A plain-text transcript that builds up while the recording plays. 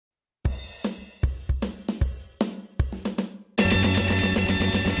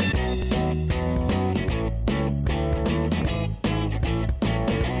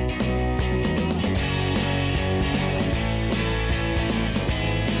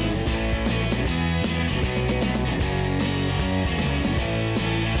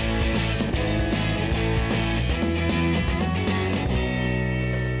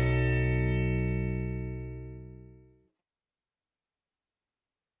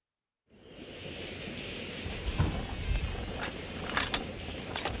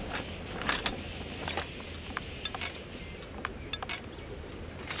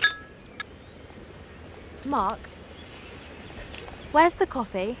Mark, where's the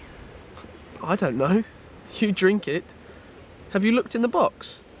coffee? I don't know. You drink it. Have you looked in the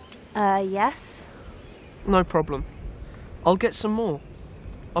box? Yes. No problem. I'll get some more.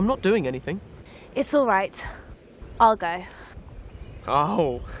 I'm not doing anything. It's all right. I'll go.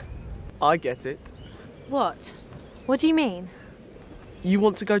 Oh, I get it. What? What do you mean? You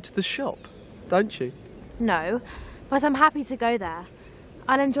want to go to the shop, don't you? No, but I'm happy to go there.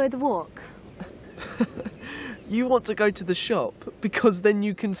 I'll enjoy the walk. You want to go to the shop because then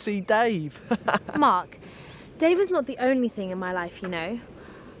you can see Dave. Mark, Dave is not the only thing in my life, you know.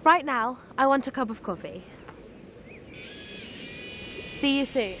 Right now, I want a cup of coffee. See you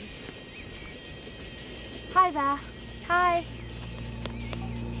soon. Hi there. Hi.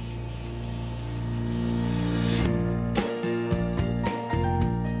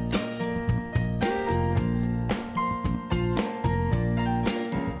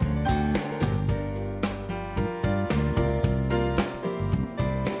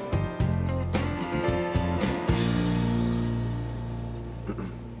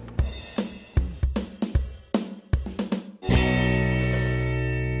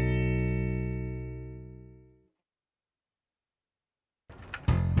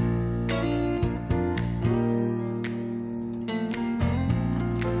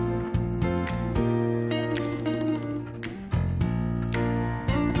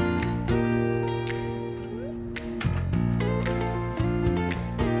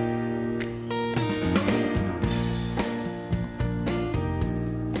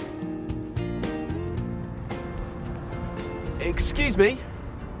 Excuse me.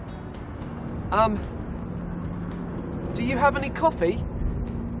 Do you have any coffee?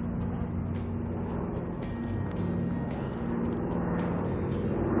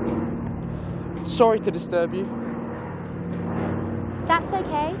 Sorry to disturb you. That's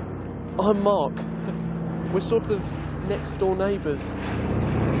okay. I'm Mark. We're sort of next door neighbours.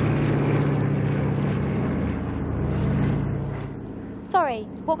 Sorry,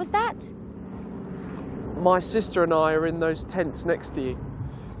 what was that? My sister and I are in those tents next to you.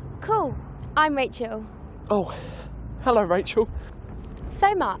 Cool. I'm Rachel. Oh, hello Rachel.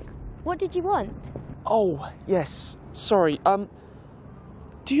 So, Mark, what did you want? Oh, yes. Sorry.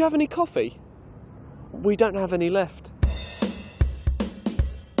 Do you have any coffee? We don't have any left.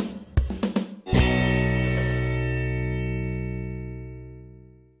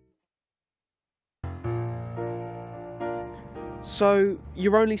 So,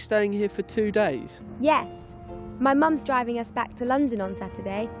 you're only staying here for 2 days? Yes. My mum's driving us back to London on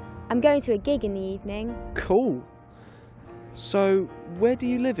Saturday. I'm going to a gig in the evening. Cool. So, where do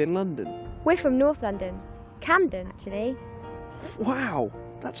you live in London? We're from North London. Camden, actually. Wow,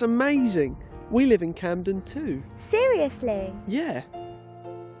 that's amazing. We live in Camden too. Seriously? Yeah.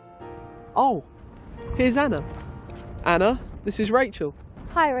 Oh, here's Anna. Anna, this is Rachel.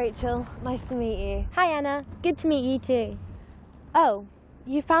 Hi, Rachel. Nice to meet you. Hi, Anna. Good to meet you too. Oh,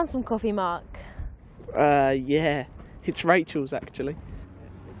 you found some coffee, Mark. Yeah. It's Rachel's, actually.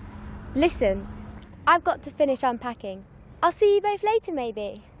 Listen, I've got to finish unpacking. I'll see you both later,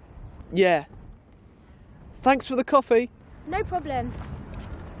 maybe. Yeah. Thanks for the coffee. No problem.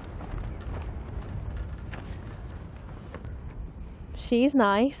 She's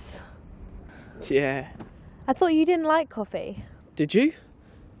nice. Yeah. I thought you didn't like coffee. Did you?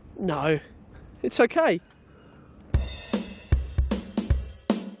 No. It's okay.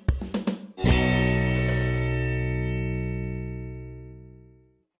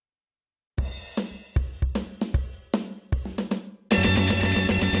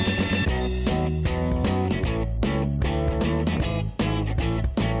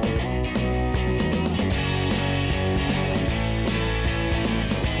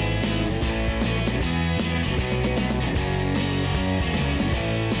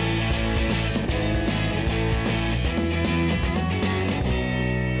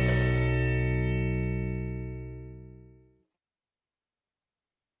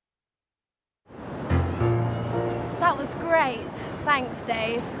 That was great. Thanks,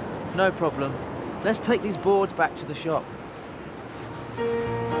 Dave. No problem. Let's take these boards back to the shop.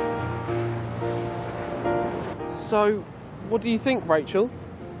 So, what do you think, Rachel?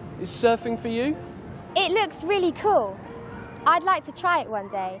 Is surfing for you? It looks really cool. I'd like to try it one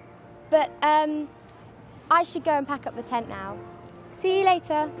day. But, I should go and pack up the tent now. See you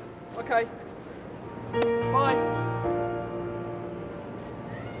later. Okay. Bye.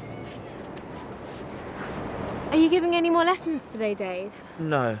 Are you giving any more lessons today, Dave?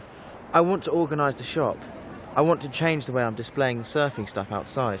 No. I want to organise the shop. I want to change the way I'm displaying the surfing stuff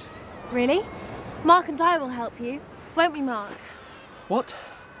outside. Really? Mark and I will help you. Won't we, Mark? What?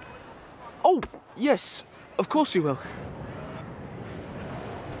 Oh, yes. Of course we will.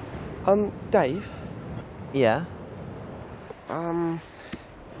 Dave? Yeah? Can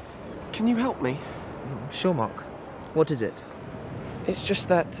you help me? Sure, Mark. What is it? It's just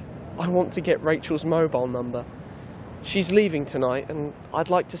that I want to get Rachel's mobile number. She's leaving tonight and I'd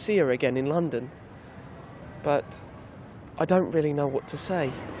like to see her again in London. But I don't really know what to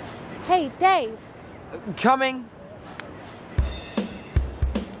say. Hey, Dave. Coming!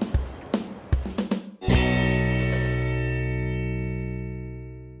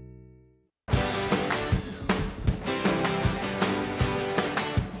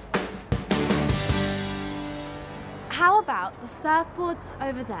 How about the surfboards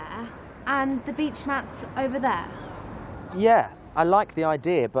over there and the beach mats over there? Yeah, I like the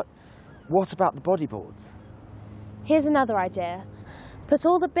idea, but what about the bodyboards? Here's another idea. Put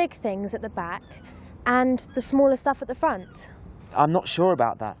all the big things at the back and the smaller stuff at the front. I'm not sure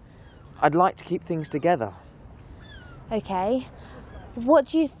about that. I'd like to keep things together. Okay. What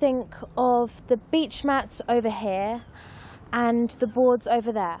do you think of the beach mats over here and the boards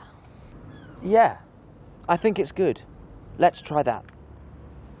over there? Yeah, I think it's good. Let's try that.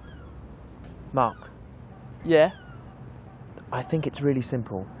 Mark, Yeah? I think it's really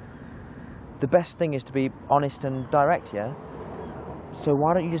simple. The best thing is to be honest and direct, yeah? So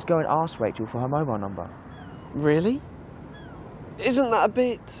why don't you just go and ask Rachel for her mobile number? Really? Isn't that a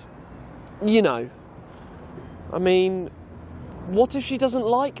bit... you know? I mean, what if she doesn't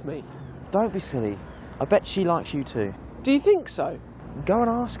like me? Don't be silly. I bet she likes you too. Do you think so? Go and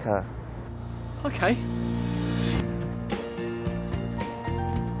ask her. Okay.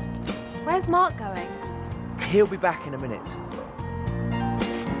 Where's Mark going? He'll be back in a minute.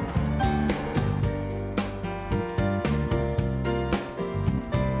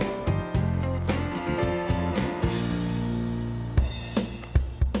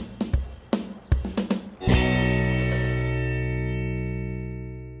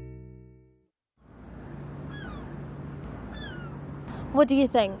 What do you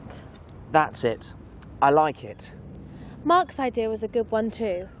think? That's it. I like it. Mark's idea was a good one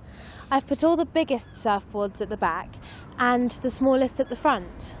too. I've put all the biggest surfboards at the back and the smallest at the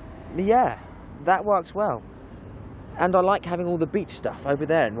front. Yeah, that works well. And I like having all the beach stuff over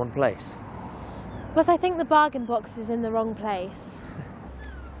there in one place. But I think the bargain box is in the wrong place.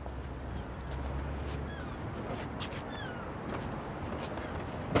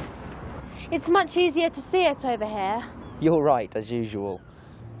 It's much easier to see it over here. You're right, as usual.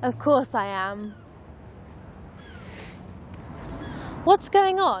 Of course I am. What's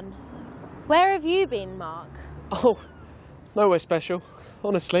going on? Where have you been, Mark? Oh, nowhere special,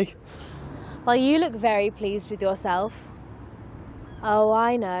 honestly. Well, you look very pleased with yourself. Oh,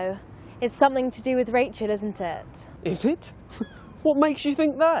 I know. It's something to do with Rachel, isn't it? Is it? What makes you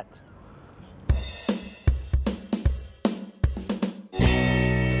think that?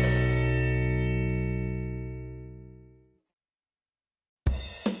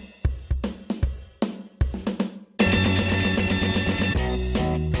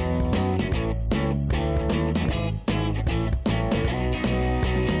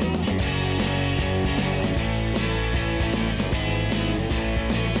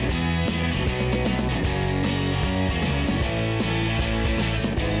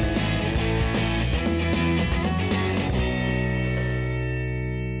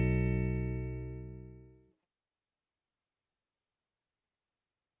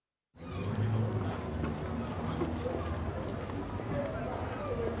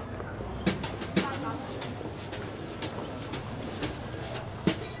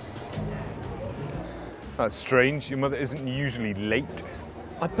 That's strange. Your mother isn't usually late.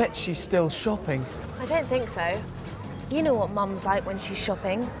 I bet she's still shopping. I don't think so. You know what Mum's like when she's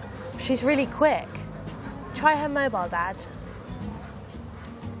shopping. She's really quick. Try her mobile, Dad.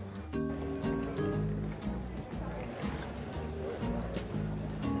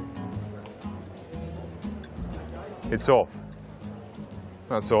 It's off.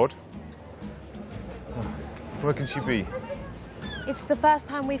 That's odd. Where can she be? It's the first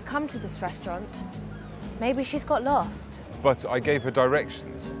time we've come to this restaurant. Maybe she's got lost. But I gave her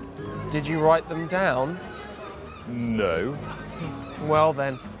directions. Did you write them down? No. Well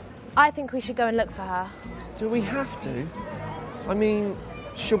then, I think we should go and look for her. do we have to? I mean,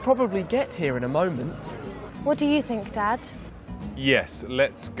 she'll probably get here in a moment. What do you think, Dad? Yes,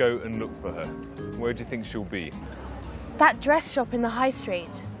 let's go and look for her. Where do you think she'll be? That dress shop in the high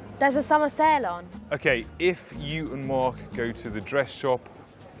street. There's a summer sale on. Okay, if you and Mark go to the dress shop,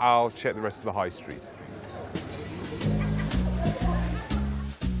 I'll check the rest of the high street.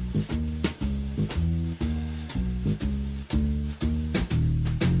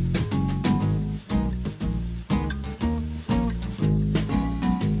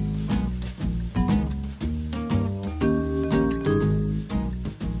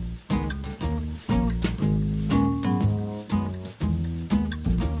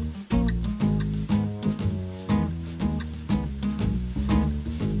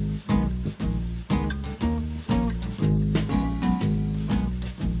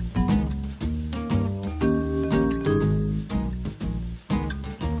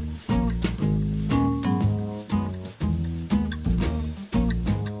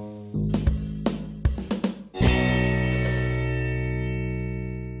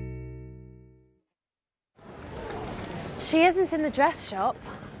 She isn't in the dress shop.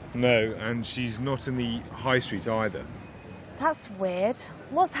 No, and she's not in the high street either. That's weird.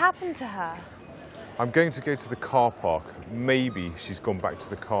 What's happened to her? I'm going to go to the car park. Maybe she's gone back to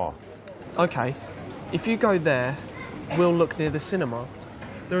the car. OK, if you go there, we'll look near the cinema.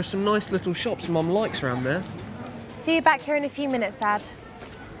 There are some nice little shops Mum likes around there. See you back here in a few minutes, Dad.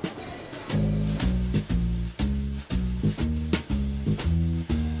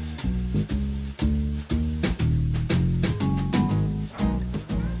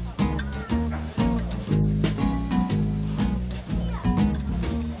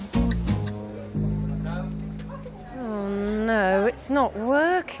 Oh no, it's not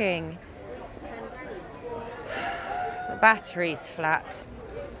working. The battery's flat.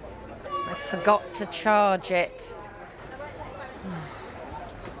 I forgot to charge it.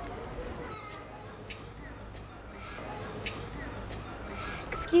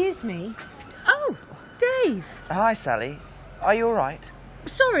 Excuse me. Oh, Dave. Hi, Sally. Are you all right?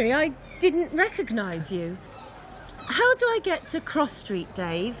 Sorry, I didn't recognise you. How do I get to Cross Street,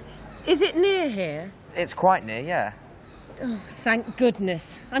 Dave? Is it near here? It's quite near, yeah. Oh, thank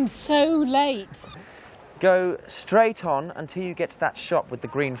goodness. I'm so late. Go straight on until you get to that shop with the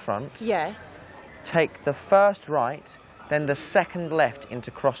green front. Yes. Take the first right, then the second left into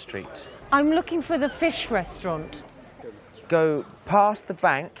Cross Street. I'm looking for the fish restaurant. Go past the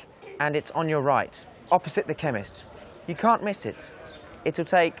bank and it's on your right, opposite the chemist. You can't miss it. It'll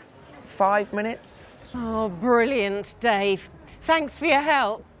take 5 minutes. Oh, brilliant, Dave. Thanks for your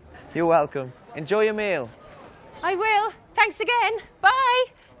help. You're welcome. Enjoy your meal. I will. Thanks again. Bye.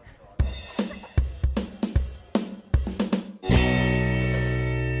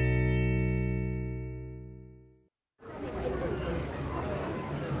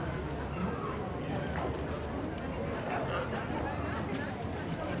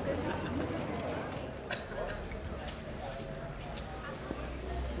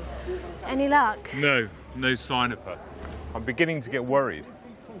 Any luck? No, no sign of her. I'm beginning to get worried.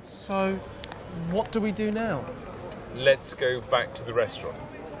 So, what do we do now? Let's go back to the restaurant.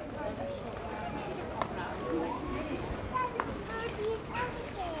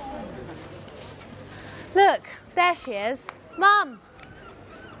 Look, there she is. Mum!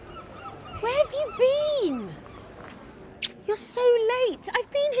 Where have you been? You're so late.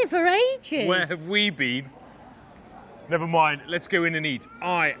 I've been here for ages. Where have we been? Never mind, let's go in and eat.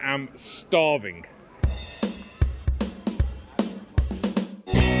 I am starving.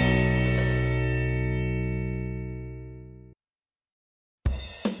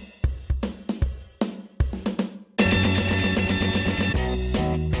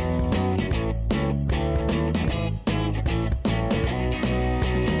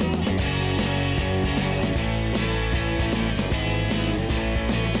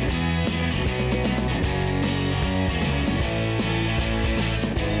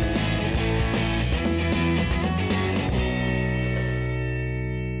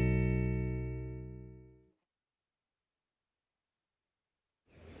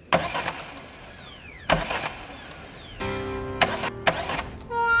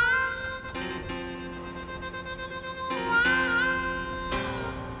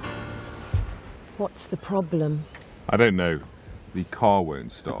 What's the problem? I don't know. The car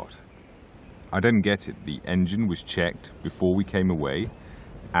won't start. I don't get it. The engine was checked before we came away,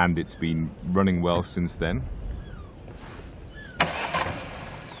 and it's been running well since then.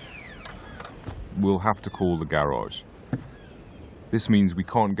 We'll have to call the garage. This means we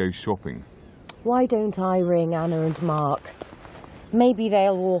can't go shopping. Why don't I ring Anna and Mark? Maybe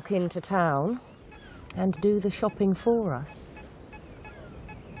they'll walk into town and do the shopping for us.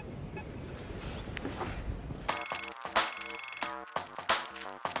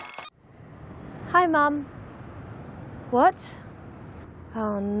 Hi, Mum. What?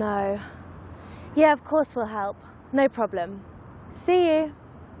 Oh, no. Yeah, of course we'll help. No problem. See you.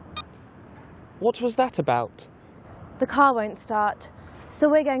 What was that about? The car won't start, so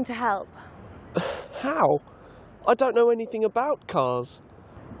we're going to help. How? I don't know anything about cars.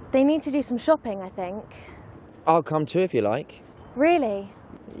 They need to do some shopping, I think. I'll come too if you like. Really?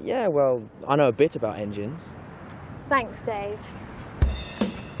 Yeah, well, I know a bit about engines. Thanks, Dave.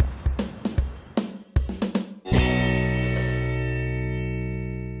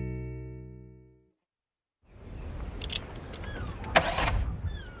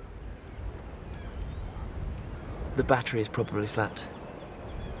 The battery is probably flat.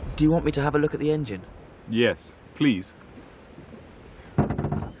 Do you want me to have a look at the engine? Yes, please.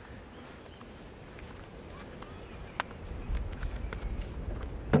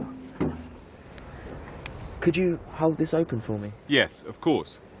 Could you hold this open for me? Yes, of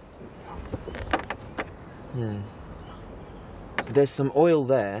course. There's some oil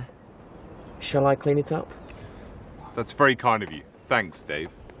there. Shall I clean it up? That's very kind of you. Thanks, Dave.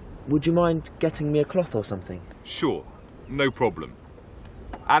 Would you mind getting me a cloth or something? Sure, no problem.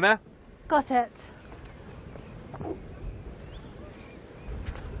 Anna? Got it.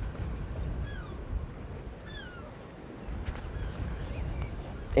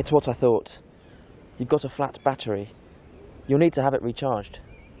 It's what I thought. You've got a flat battery. You'll need to have it recharged.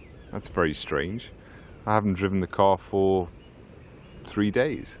 That's very strange. I haven't driven the car for 3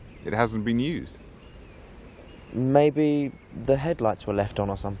 days. It hasn't been used. Maybe the headlights were left on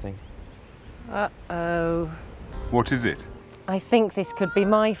or something. Uh-oh. What is it? I think this could be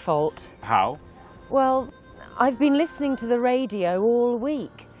my fault. How? Well, I've been listening to the radio all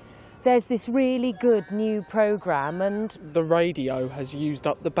week. There's this really good new programme and... The radio has used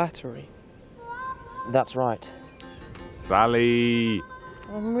up the battery. That's right. Sally!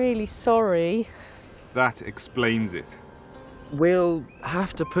 I'm really sorry. That explains it. We'll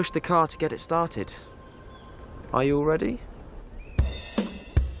have to push the car to get it started. Are you all ready?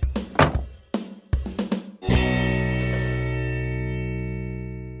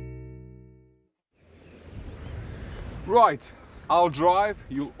 Right, I'll drive.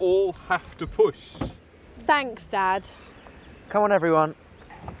 You'll all have to push. Thanks, Dad. Come on, everyone.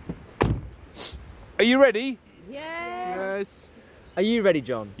 Are you ready? Yes. Are you ready,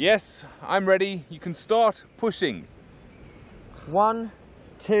 John? Yes, I'm ready. You can start pushing. 1,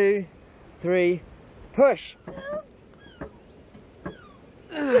 2, 3, push!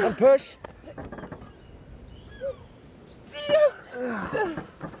 And push!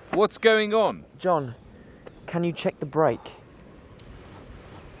 What's going on? John, can you check the brake?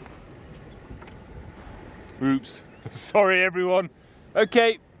 Oops. Sorry, everyone.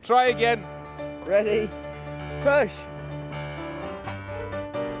 Okay, try again. Ready? Push!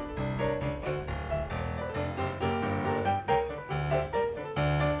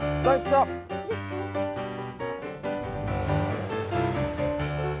 Don't stop!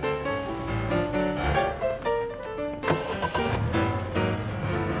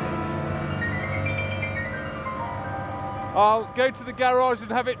 I'll go to the garage and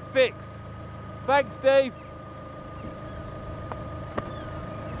have it fixed. Thanks, Dave.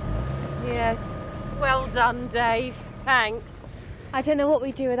 Yes. Well done, Dave. Thanks. I don't know what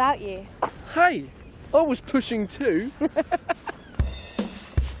we'd do without you. Hey, I was pushing too.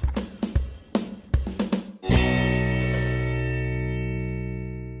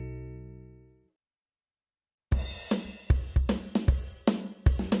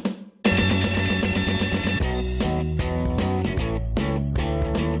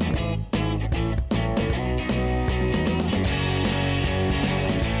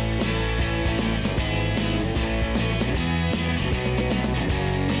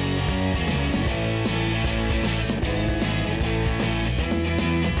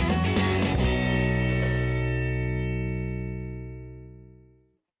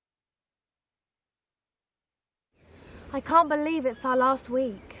 I can't believe it's our last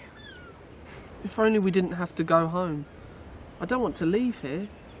week. If only we didn't have to go home. I don't want to leave here.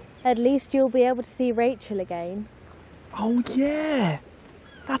 At least you'll be able to see Rachel again. Oh yeah,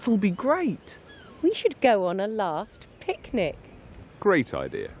 that'll be great. We should go on a last picnic. Great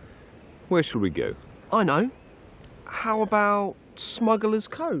idea. Where shall we go? I know. How about Smuggler's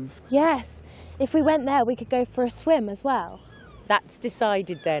Cove? Yes, if we went there we could go for a swim as well. That's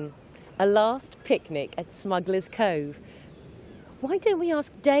decided then. A last picnic at Smuggler's Cove. Why don't we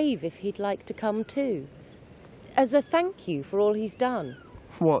ask Dave if he'd like to come too? As a thank you for all he's done.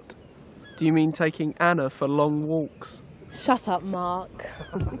 What? Do you mean taking Anna for long walks? Shut up, Mark.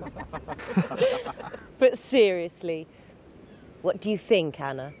 But seriously, what do you think,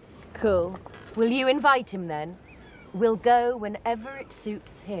 Anna? Cool. Will you invite him then? We'll go whenever it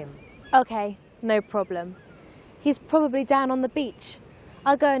suits him. Okay, no problem. He's probably down on the beach.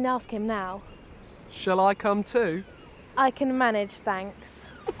 I'll go and ask him now. Shall I come too? I can manage, thanks.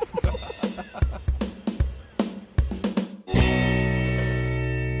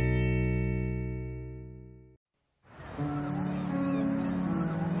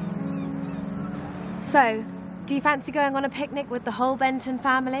 So, do you fancy going on a picnic with the whole Benton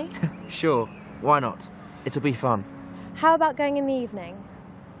family? Sure, why not? It'll be fun. How about going in the evening?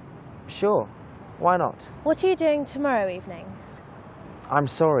 Sure, why not? What are you doing tomorrow evening? I'm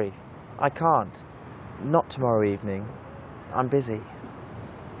sorry, I can't. Not tomorrow evening. I'm busy.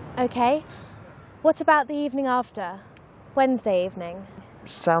 Okay. What about the evening after? Wednesday evening?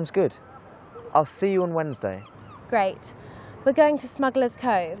 Sounds good. I'll see you on Wednesday. Great. We're going to Smuggler's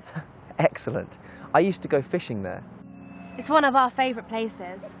Cove. Excellent. I used to go fishing there. It's one of our favourite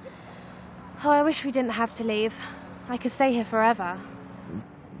places. Oh, I wish we didn't have to leave. I could stay here forever.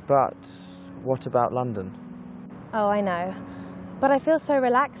 But what about London? Oh, I know. But I feel so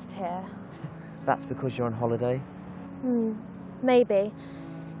relaxed here. That's because you're on holiday? Maybe.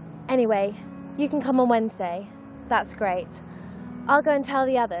 Anyway, you can come on Wednesday. That's great. I'll go and tell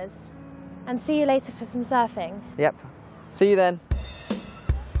the others. And see you later for some surfing. Yep. See you then.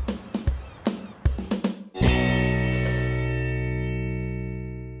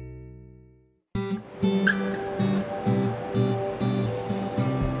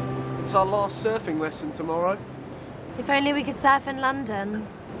 It's our last surfing lesson tomorrow. If only we could surf in London.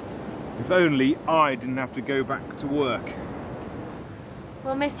 If only I didn't have to go back to work.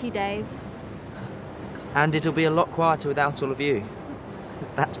 We'll miss you, Dave. And it'll be a lot quieter without all of you.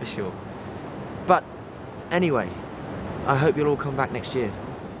 That's for sure. But anyway, I hope you'll all come back next year.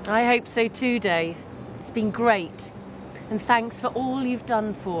 I hope so too, Dave. It's been great. And thanks for all you've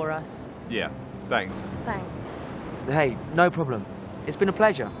done for us. Yeah, thanks. Thanks. Hey, no problem. It's been a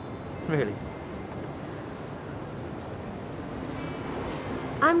pleasure. Really.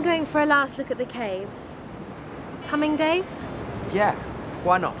 I'm going for a last look at the caves. Coming, Dave? Yeah,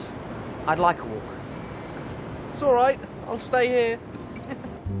 why not? I'd like a walk. It's all right. I'll stay here.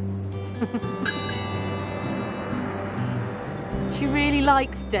 She really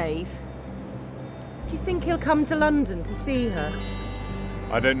likes Dave. Do you think he'll come to London to see her?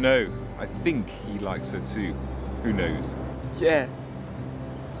 I don't know. I think he likes her too. Who knows? Yeah.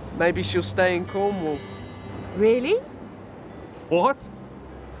 Maybe she'll stay in Cornwall. Really? What?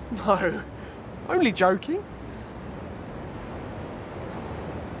 No, only joking.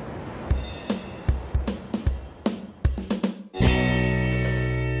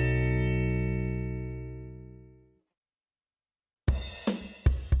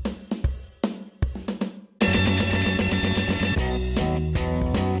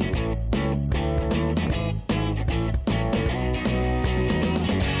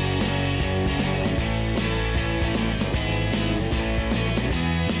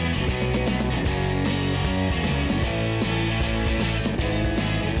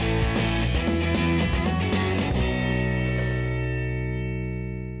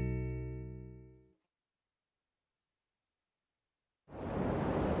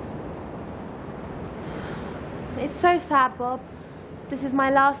 It's so sad, Bob. This is my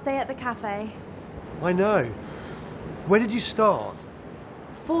last day at the cafe. I know. When did you start?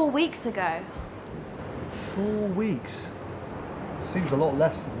 4 weeks ago. 4 weeks. Seems a lot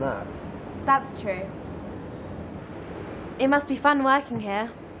less than that. That's true. It must be fun working here.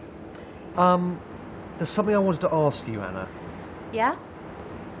 There's something I wanted to ask you, Anna. Yeah?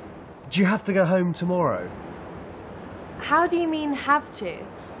 Do you have to go home tomorrow? How do you mean have to?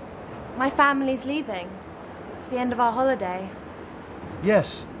 My family's leaving. It's the end of our holiday.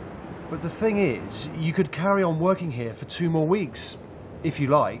 Yes, but the thing is, you could carry on working here for 2 more weeks, if you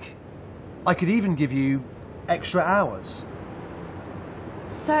like. I could even give you extra hours.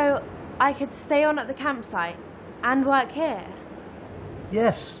 So I could stay on at the campsite and work here?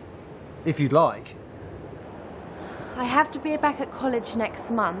 Yes, if you'd like. I have to be back at college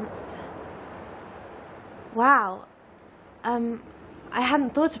next month. Wow. I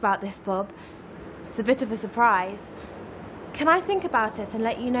hadn't thought about this, Bob. It's a bit of a surprise. Can I think about it and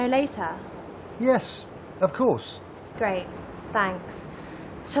let you know later? Yes, of course. Great, thanks.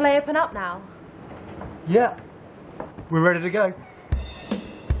 Shall I open up now? Yeah, we're ready to go.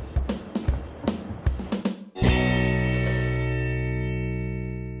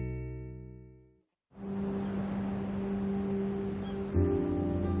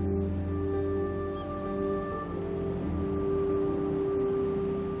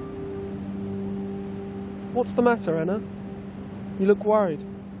 What's the matter, Anna? You look worried.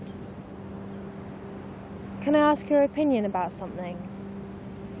 Can I ask your opinion about something?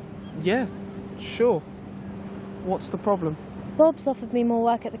 Yeah, sure. What's the problem? Bob's offered me more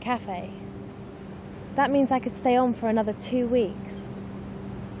work at the cafe. That means I could stay on for another 2 weeks.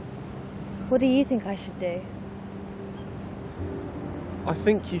 What do you think I should do? I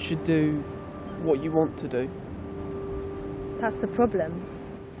think you should do what you want to do. That's the problem.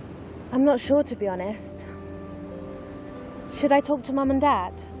 I'm not sure, to be honest. Should I talk to Mum and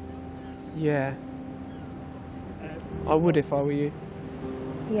Dad? Yeah. I would if I were you.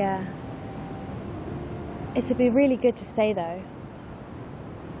 Yeah. It'd be really good to stay, though.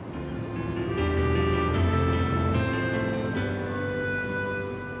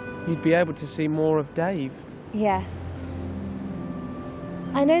 You'd be able to see more of Dave. Yes.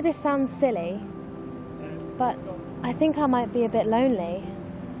 I know this sounds silly, but I think I might be a bit lonely.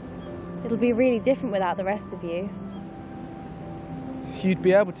 It'll be really different without the rest of you. You'd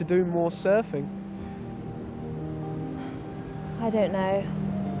be able to do more surfing. I don't know.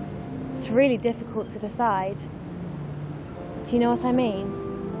 It's really difficult to decide. Do you know what I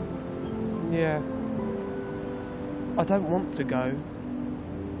mean? Yeah. I don't want to go,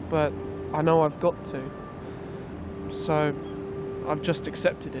 but I know I've got to. So I've just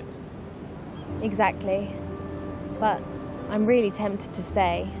accepted it. Exactly. But I'm really tempted to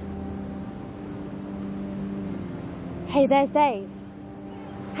stay. Hey, there's Dave.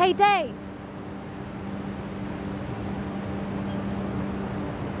 Hey, Dave!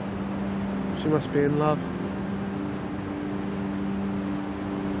 She must be in love.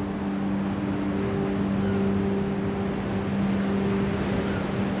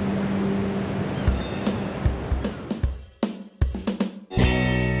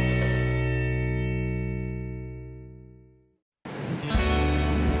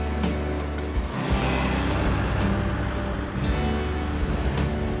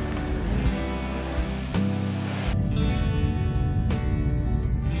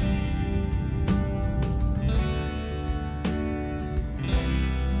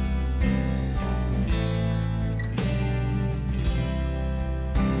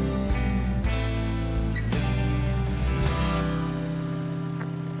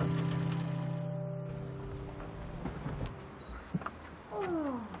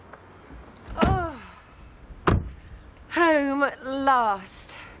 Home at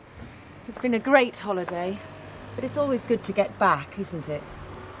last. It's been a great holiday, but it's always good to get back, isn't it?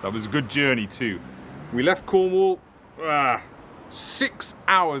 That was a good journey too. We left Cornwall 6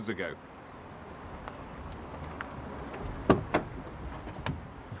 hours ago.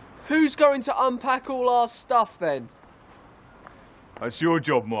 Who's going to unpack all our stuff then? That's your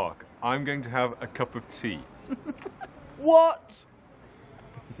job, Mark. I'm going to have a cup of tea. What?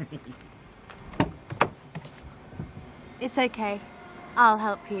 It's okay. I'll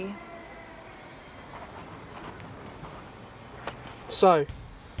help you. So,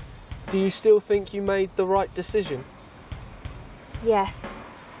 do you still think you made the right decision? Yes.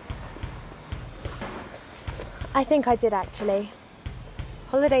 I think I did, actually.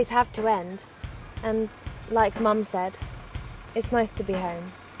 Holidays have to end. And like Mum said, it's nice to be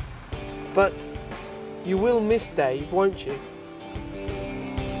home. But you will miss Dave, won't you?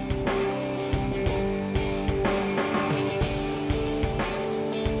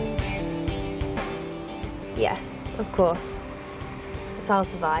 Yes, of course. But I'll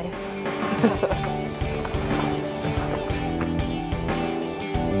survive.